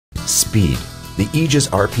speed, the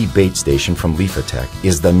Aegis-RP bait station from Liphatech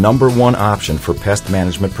is the #1 option for pest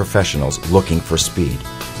management professionals looking for speed.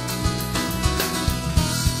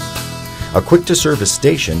 A quick-to-service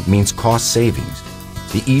station means cost savings.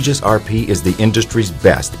 The Aegis-RP is the industry's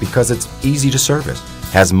best because it's easy to service,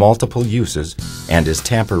 has multiple uses, and is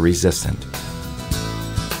tamper-resistant.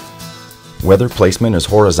 Whether placement is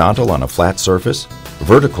horizontal on a flat surface,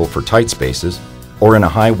 vertical for tight spaces, or in a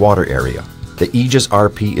high water area, the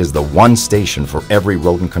Aegis-RP is the one station for every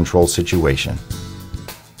rodent control situation.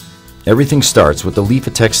 Everything starts with the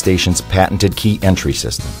Liphatech station's patented key entry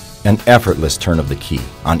system, an effortless turn of the key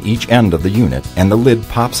on each end of the unit and the lid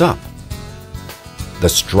pops up. The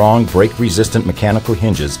strong, break-resistant mechanical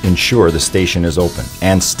hinges ensure the station is open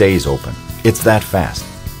and stays open. It's that fast.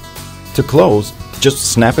 To close,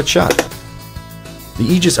 just snap it shut. The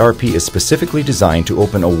Aegis-RP is specifically designed to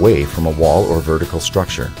open away from a wall or vertical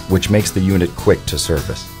structure, which makes the unit quick to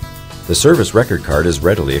service. The service record card is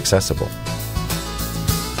readily accessible.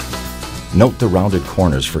 Note the rounded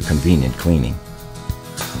corners for convenient cleaning.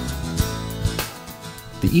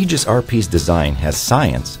 The Aegis-RP's design has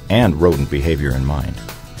science and rodent behavior in mind.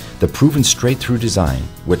 The proven straight-through design,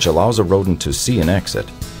 which allows a rodent to see and exit,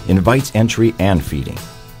 invites entry and feeding.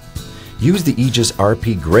 Use the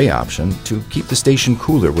Aegis-RP gray option to keep the station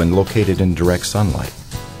cooler when located in direct sunlight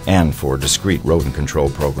and for discrete rodent control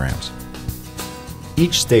programs.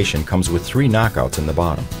 Each station comes with 3 knockouts in the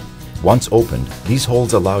bottom. Once opened, these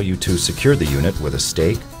holes allow you to secure the unit with a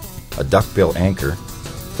stake, a duckbill anchor,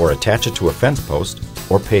 or attach it to a fence post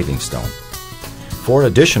or paving stone. 4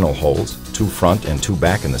 additional holes, 2 front and 2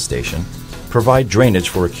 back in the station, provide drainage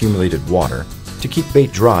for accumulated water to keep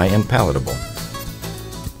bait dry and palatable.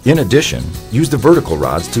 In addition, use the vertical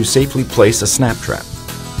rods to safely place a snap trap.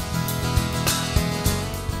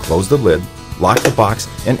 Close the lid, lock the box,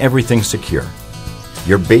 and everything's secure.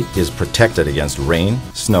 Your bait is protected against rain,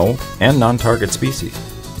 snow, and non-target species.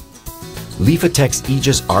 Liphatech's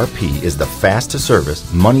Aegis-RP is the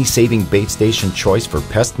fast-to-service, money-saving bait station choice for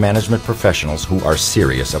pest management professionals who are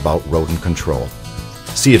serious about rodent control.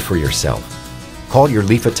 See it for yourself. Call your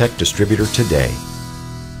Liphatech distributor today.